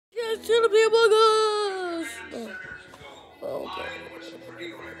It's gonna be Among Us! Oh, okay.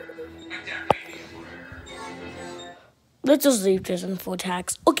 Let's just leave this in 4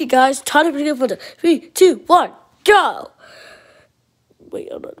 tags. Okay, guys, time to begin for the 3, 2, 1, go!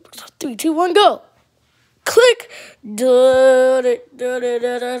 Wait, hold on. 3, 2, 1, go! Click!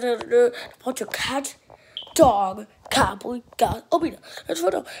 Bunch of cat, dog, cowboy, guys. Oh, wait, that's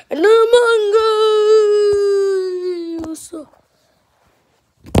for now. And Among Us!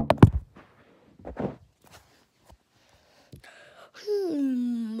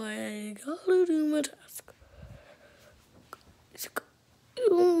 I gotta do my task.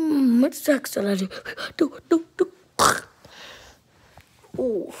 What task did I do?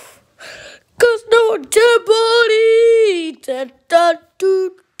 Oof. Cause no dead body.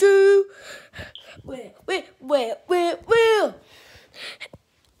 Where?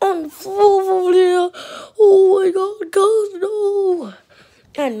 On the floor over there. Oh my god, guys, no.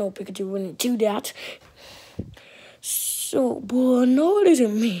 I know Pikachu wouldn't do that. So, boy, no, it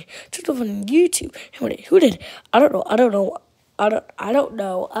isn't me. Just over on YouTube. Who did? I don't know. I don't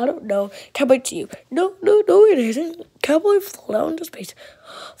know. Catboy to you. No, it isn't. Catboy fell down into space.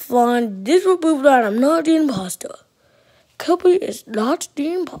 Fine, this will prove that I'm not the imposter. Catboy is not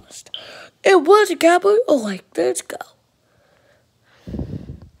the imposter. It was a Catboy. Oh, like, let's go.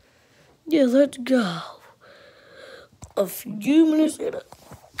 Yeah, let's go. A few minutes later.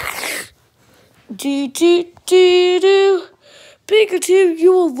 Pikachu,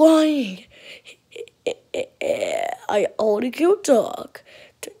 you were lying. I already killed dog.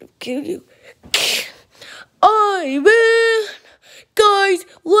 To kill you. I win. Guys,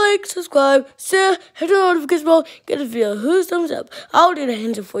 like, subscribe, share, hit the notification bell, get a video. Who's thumbs up? I'll do the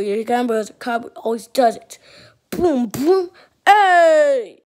hands up for you. Camera always does it. Boom, boom, hey.